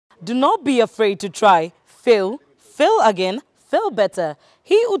Do not be afraid to try. Fail, fail again, fail better.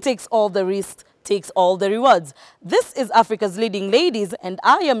 He who takes all the risks takes all the rewards. This is Africa's Leading Ladies, and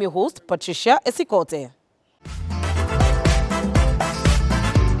I am your host, Patricia Esikote.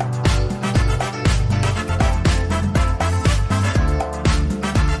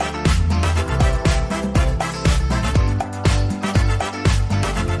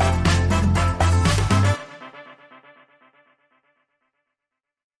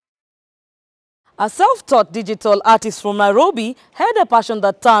 A self-taught digital artist from Nairobi had a passion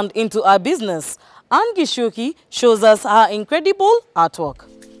that turned into a business. GICHUKI shows us her incredible artwork.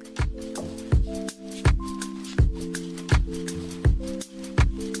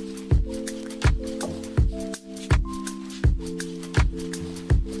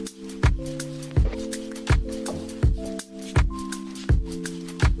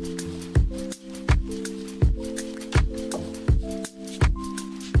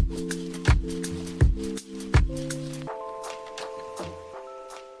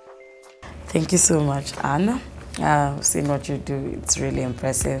 Thank you so much, Anna. Seeing what you do, it's really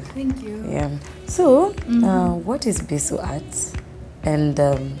impressive. Thank you. Yeah. So, what is Bissu art, and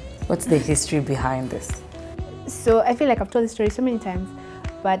what's the history behind this? So I feel like I've told this story so many times,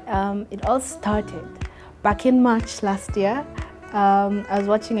 but it all started back in March last year. I was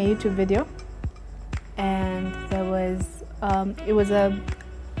watching a YouTube video, and there was it was a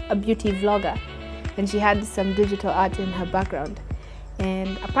beauty vlogger, and she had some digital art in her background.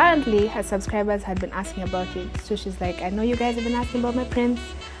 And apparently her subscribers had been asking about it. So she's like, I know you guys have been asking about my prints.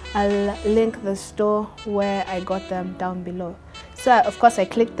 I'll link the store where I got them down below. So of course I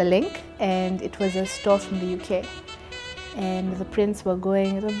clicked the link, and it was a store from the UK. And the prints were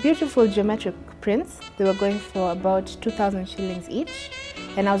going, the beautiful geometric prints, they were going for about 2,000 shillings each.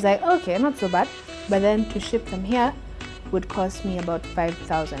 And I was like, okay, not so bad. But then to ship them here would cost me about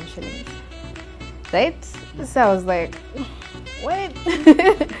 5,000 shillings. Right? So I was like, wait.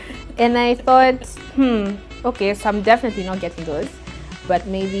 And I thought, okay, so I'm definitely not getting those, but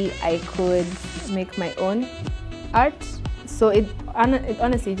maybe I could make my own art. So it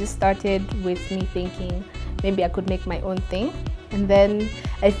honestly just started with me thinking maybe I could make my own thing. And then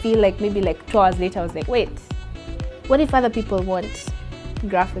I feel like maybe like 2 hours later I was like, wait, what if other people want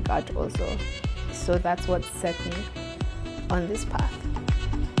graphic art also? So that's what set me on this path.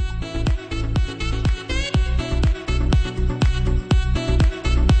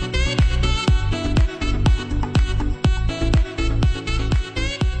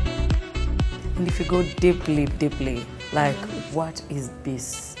 And if you go deeply, like what is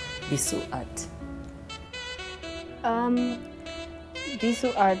Bissu art?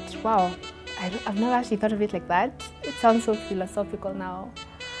 Bissu art, wow, I've never actually thought of it like that. It sounds so philosophical now.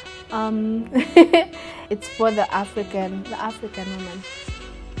 It's for the African woman,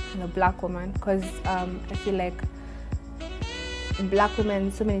 the black woman, because I feel like black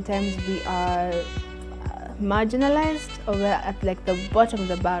women, so many times we are marginalized, or we're at like the bottom of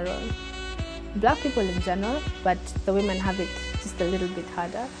the barrel. Black people in general, but the women have it just a little bit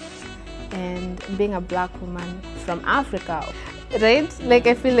harder. And being a black woman from Africa, right? Like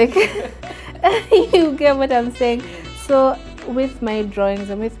I feel like you get what I'm saying. So with my drawings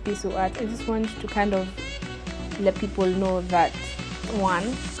and with Bissu art, I just want to kind of let people know that, one,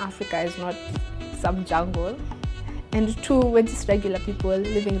 Africa is not some jungle, and two, we're just regular people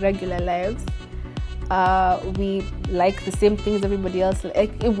living regular lives. We like the same things everybody else,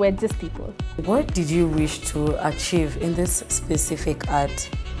 like we're just people. What did you wish to achieve in this specific art?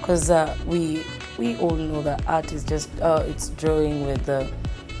 Because we all know that art is just it's drawing with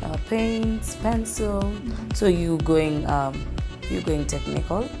paints, pencil. So you going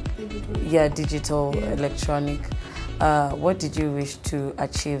technical, Digital. Digital, electronic. What did you wish to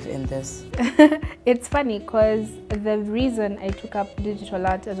achieve in this? It's funny because the reason I took up digital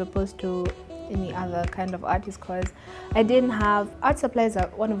art as opposed to any other kind of art is because I didn't have art supplies. Are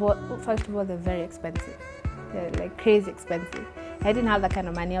first of all, they're very expensive. They're like crazy expensive. I didn't have that kind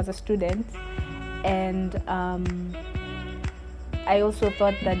of money. I was a student, and I also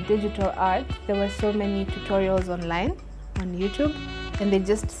thought that digital art, there were so many tutorials online on YouTube, and they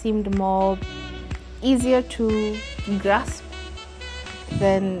just seemed more easier to grasp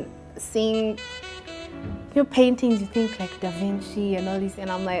than seeing paintings. You think like Da Vinci and all this, and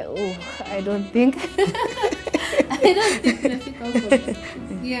I'm like, oh, I don't think practical for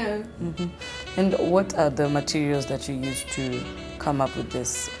me. Yeah. And what are the materials that you use to come up with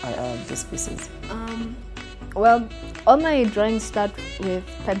these pieces? Well, all my drawings start with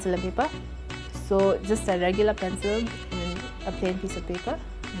pencil and paper. So just a regular pencil and a plain piece of paper,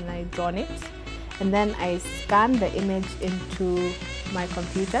 and I draw on it. And then I scan the image into my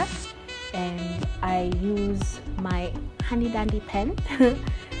computer and I use my handy dandy pen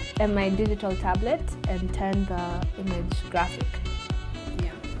and my digital tablet and turn the image graphic.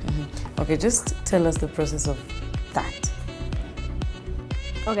 Yeah. Okay, just tell us the process of that.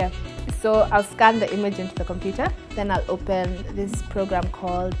 Okay, so I'll scan the image into the computer, then I'll open this program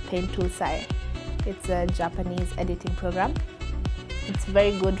called GICHUKI. It's a Japanese editing program. It's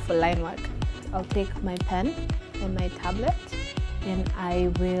very good for line work. I'll take my pen and my tablet and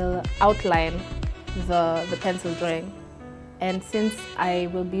I will outline the pencil drawing. And since I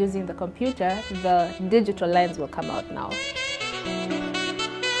will be using the computer, the digital lines will come out now.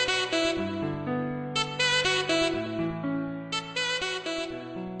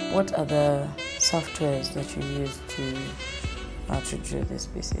 What are the softwares that you use to draw these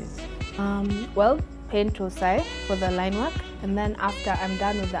pieces? Well, GICHUKI for the line work, and then after I'm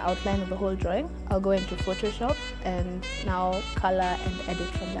done with the outline of the whole drawing, I'll go into Photoshop and now color and edit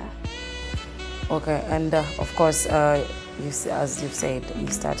from there. Okay, and of course, as you've said, you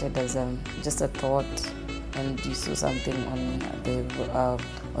started as just a thought, and you saw something on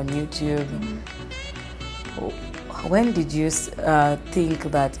YouTube. When did you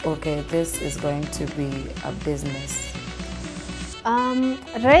think that, okay, this is going to be a business?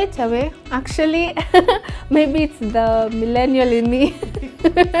 Right away, actually. Maybe it's the millennial in me.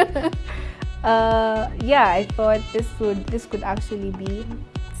 Yeah, I thought this could actually be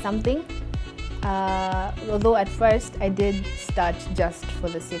something. Although at first I did start just for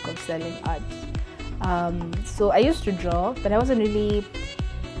the sake of selling art. So I used to draw, but I wasn't really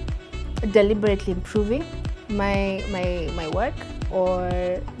deliberately improving my work or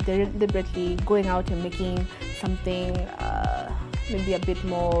deliberately going out and making something maybe a bit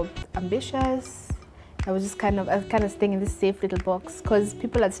more ambitious. I was kind of staying in this safe little box because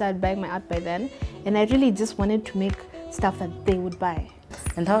people had started buying my art by then, and I really just wanted to make stuff that they would buy.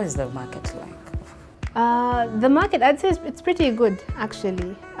 And how is the market like? The market, I'd say it's pretty good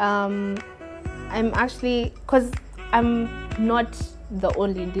actually. I'm actually, because I'm not the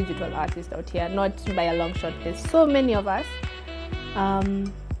only digital artist out here, not by a long shot. There's so many of us,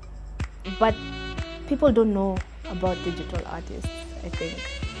 but people don't know about digital artists, I think.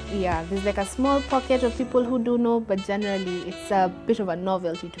 Yeah, there's like a small pocket of people who do know, but generally it's a bit of a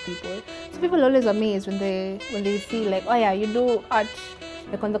novelty to people. So people are always amazed when they see like, oh yeah, you do art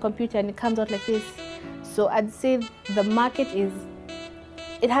like on the computer and it comes out like this. So I'd say the market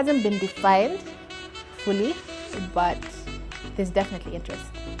it hasn't been defined fully, but there's definitely interest.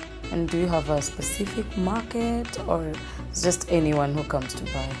 And do you have a specific market, or it's just anyone who comes to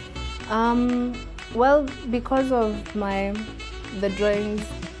buy? Well, because of the drawings,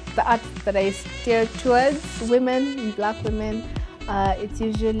 the art that I steer towards, women, black women, it's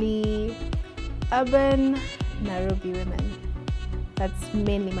usually urban Nairobi women. That's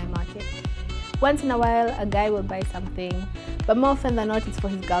mainly my market. Once in a while, a guy will buy something, but more often than not, it's for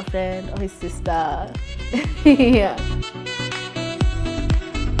his girlfriend or his sister. Yeah.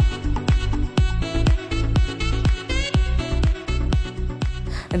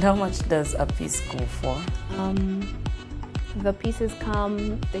 And how much does a piece go for? The pieces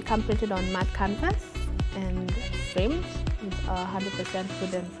come printed on matte canvas and framed with a 100%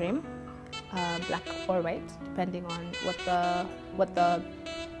 wooden frame, black or white, depending on what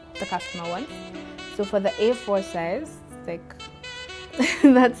the customer wants. So for the A4 size, like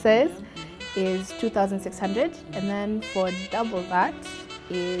that size, is 2,600, and then for double that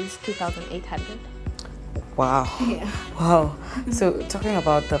is 2,800. Wow. Yeah. Wow. So talking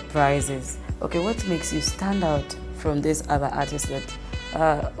about the prices, okay, what makes you stand out from these other artists that,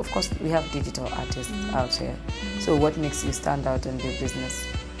 of course, we have digital artists out here. So what makes you stand out in your business?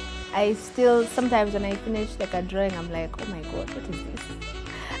 I still, sometimes when I finish like a drawing, I'm like, oh my God, what is this?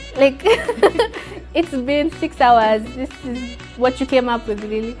 Like, it's been 6 hours. This is what you came up with,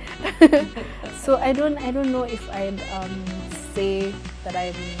 really. So I don't know if I'd say that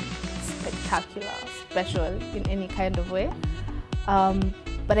I'm spectacular, special in any kind of way.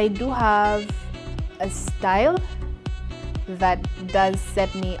 But I do have a style that does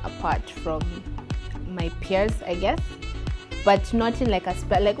set me apart from my peers, I guess. But not in like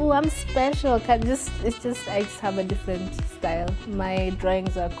like, oh, I'm special. It's just I just have a different style. My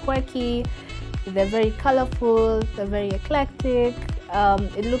drawings are quirky. They're very colorful. They're very eclectic.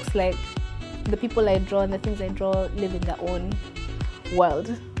 It looks like the people I draw and the things I draw live in their own world,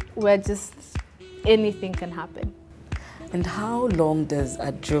 where just anything can happen. And how long does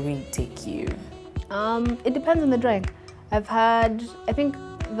a drawing take you? It depends on the drawing. I've had, I think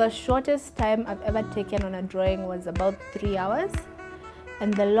the shortest time I've ever taken on a drawing was about 3 hours.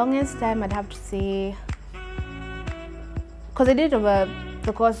 And the longest time I'd have to say, because I did it over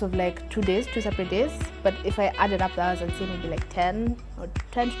the course of like 2 days, 2 separate days. But if I added up the hours, I'd say maybe like 10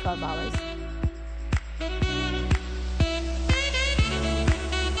 to 12 hours.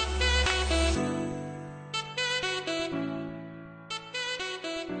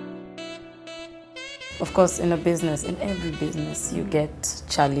 Of course, in a business, in every business, you get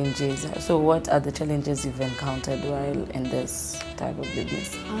challenges. So what are the challenges you've encountered while in this type of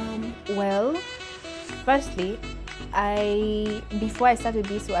business? Well, firstly, before I started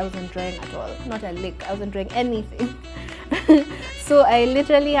Bissu, I wasn't drawing at all. Not a lick. I wasn't drawing anything. So I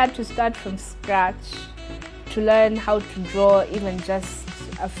literally had to start from scratch to learn how to draw even just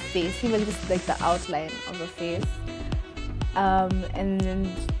a face, even just like the outline of a face. And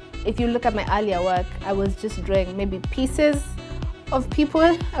if you look at my earlier work, I was just drawing maybe pieces of people.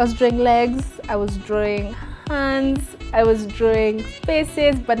 I was drawing legs, I was drawing hands, I was drawing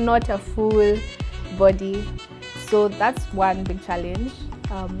faces, but not a full body. So that's one big challenge,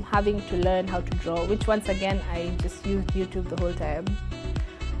 having to learn how to draw, which once again, I just used YouTube the whole time.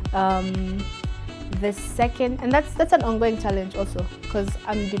 The second, and that's an ongoing challenge also, because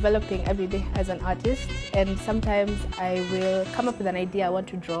I'm developing every day as an artist, and sometimes I will come up with an idea I want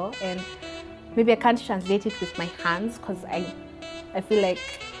to draw, and maybe I can't translate it with my hands, because I feel like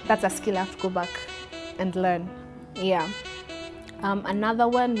that's a skill I have to go back and learn. Yeah. Another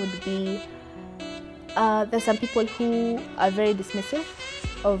one would be, there's some people who are very dismissive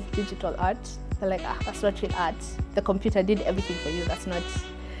of digital art. They're like, that's not real art. The computer did everything for you. That's not,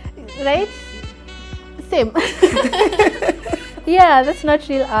 right? Same. Yeah, that's not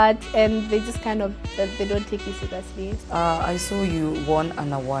real art, and they just kind of, they don't take you seriously. I saw you won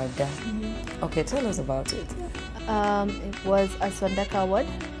an award. Okay, tell us about it. It was a Sondeka Award.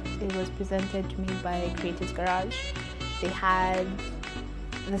 It was presented to me by Creatives Garage. They had,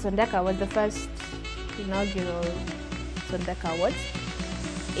 the Sondeka was the first inaugural Sondeka Award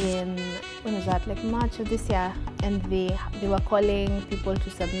in, when was that, like March of this year, and they were calling people to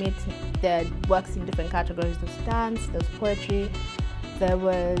submit their works in different categories. There was dance, there was poetry, there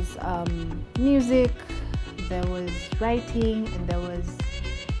was music, there was writing, and there was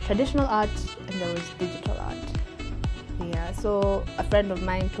traditional art, and there was digital art. Yeah, so a friend of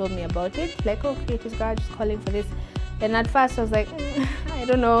mine told me about it, like, oh, Creatives Garage is calling for this. And at first I was like, I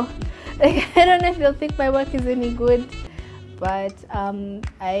don't know. Like, I don't know if they'll think my work is any good. But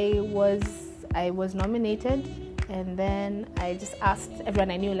I was nominated, and then I just asked everyone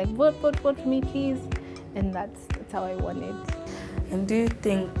I knew, like, vote for me, please. And that's how I won it. And do you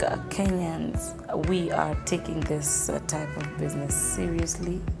think Kenyans, we are taking this type of business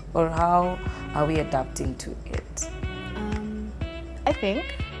seriously? Or how are we adapting to it? I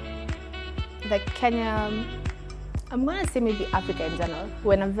think that Kenya, I'm going to say maybe Africa in general,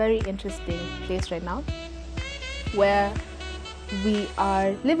 we're in a very interesting place right now, where we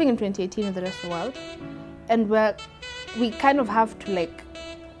are living in 2018 in the rest of the world, and we kind of have to like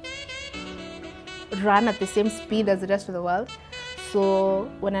run at the same speed as the rest of the world. So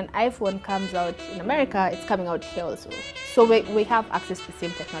when an iPhone comes out in America, it's coming out here also. So we have access to the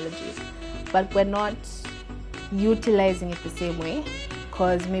same technology, but we're not utilizing it the same way,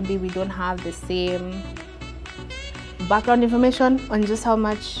 because maybe we don't have the same background information on just how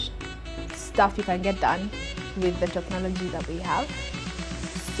much stuff you can get done with the technology that we have.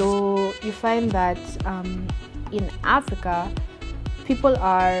 So you find that in Africa, people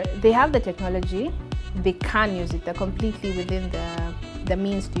they have the technology, they can use it, they're completely within the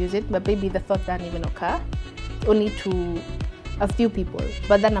means to use it, but maybe the thought doesn't even occur, only to a few people,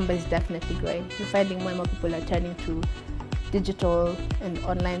 but that number is definitely growing. You're finding more and more people are turning to digital and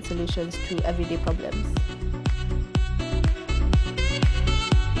online solutions to everyday problems.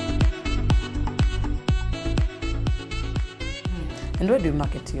 And where do you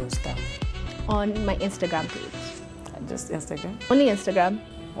market your stuff? On my Instagram page. Just Instagram? Only Instagram.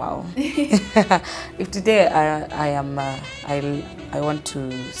 Wow. If today I want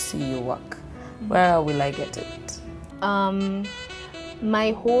to see your work, where will I get it?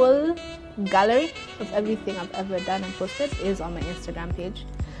 My whole gallery of everything I've ever done and posted is on my Instagram page.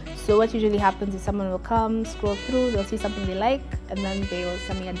 So what usually happens is someone will come, scroll through, they'll see something they like, and then they will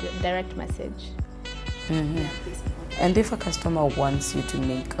send me a direct message. Mm-hmm. Yeah, and if a customer wants you to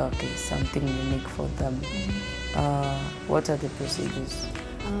make something unique for them, what are the procedures?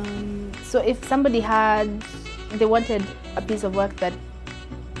 So if somebody they wanted a piece of work that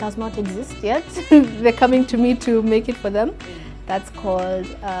does not exist yet, they're coming to me to make it for them. That's called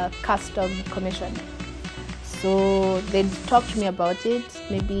custom commission. So they'd talk to me about it,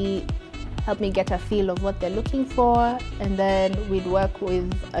 maybe help me get a feel of what they're looking for, and then we'd work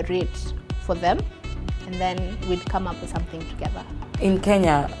with a rate for them, and then we'd come up with something together. In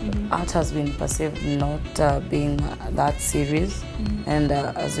Kenya, art has been perceived not being that serious, and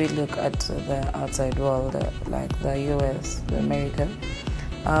as we look at the outside world, like the US, the America,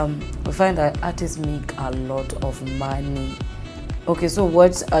 we find that artists make a lot of money. Okay, so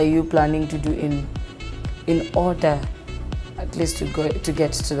what are you planning to do in order at least to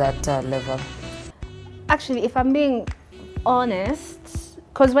get to that level? Actually, if I'm being honest,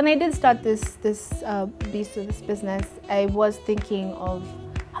 because when I did start this business, I was thinking of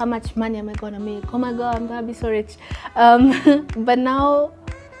how much money am I gonna make? Oh my God, I'm gonna be so rich. But now,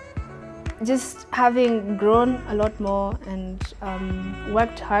 just having grown a lot more and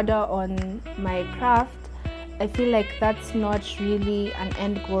worked harder on my craft, I feel like that's not really an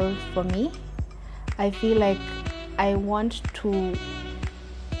end goal for me. I feel like I want to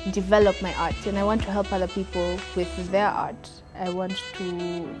develop my art and I want to help other people with their art. I want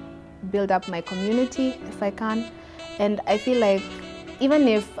to build up my community if I can. And I feel like even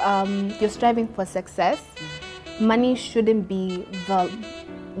if you're striving for success, money shouldn't be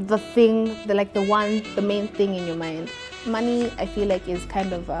the thing, the main thing in your mind. Money, I feel like, is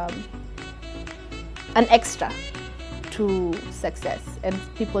kind of an extra to success, and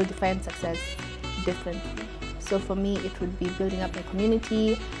people define success differently. So for me, it would be building up my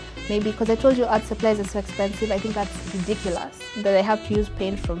community. Maybe because I told you art supplies are so expensive, I think that's ridiculous that I have to use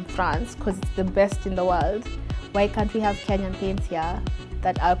paint from France because it's the best in the world. Why can't we have Kenyan paints here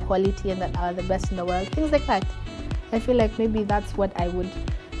that are quality and that are the best in the world? Things like that. I feel like maybe that's what I would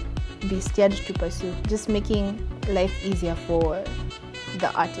be steered to pursue, just making life easier for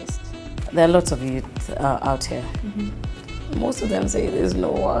the artist. There are lots of youth out here. Most of them say there's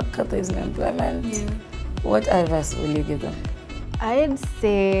no work, there's no employment. Yeah. What advice will you give them? I'd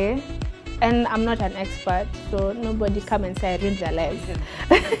say, and I'm not an expert, so nobody come and say I ruined their lives.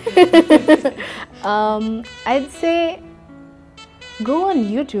 I'd say go on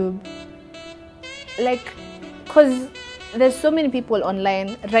YouTube, because there's so many people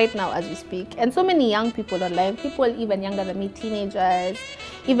online right now as we speak, and so many young people online, people even younger than me, teenagers,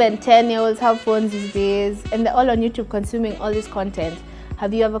 even 10-year-olds have phones these days, and they're all on YouTube consuming all this content.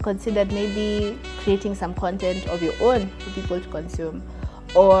 Have you ever considered maybe creating some content of your own for people to consume?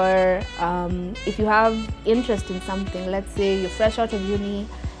 Or if you have interest in something, let's say you're fresh out of uni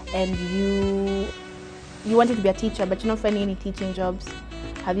and you wanted to be a teacher but you're not finding any teaching jobs,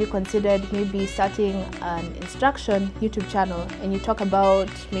 have you considered maybe starting an instruction YouTube channel and you talk about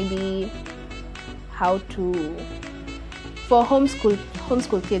maybe how to, for homeschool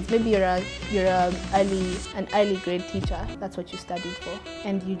kids, maybe you're an early grade teacher, that's what you studied for,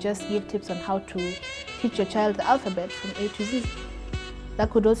 and you just give tips on how to teach your child the alphabet from A to Z. That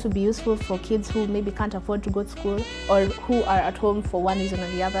could also be useful for kids who maybe can't afford to go to school or who are at home for one reason or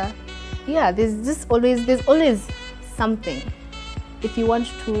the other. Yeah, there's always something. If you want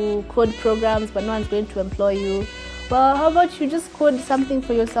to code programs but no one's going to employ you, well, how about you just code something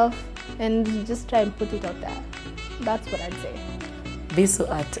for yourself and just try and put it out there. That's what I'd say. Bissu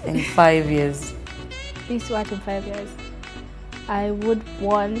art in 5 years. Bissu art in 5 years. I would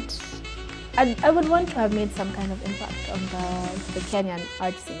want to have made some kind of impact on the Kenyan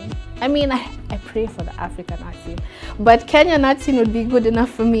art scene. I mean, I pray for the African art scene, but Kenyan art scene would be good enough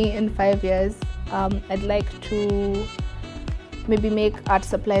for me in 5 years. I'd like to maybe make art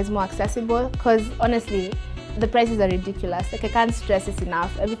supplies more accessible, because honestly, the prices are ridiculous. Like, I can't stress this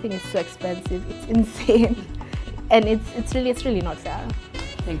enough. Everything is so expensive. It's insane. And it's really not fair.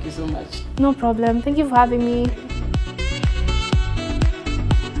 Thank you so much. No problem. Thank you for having me.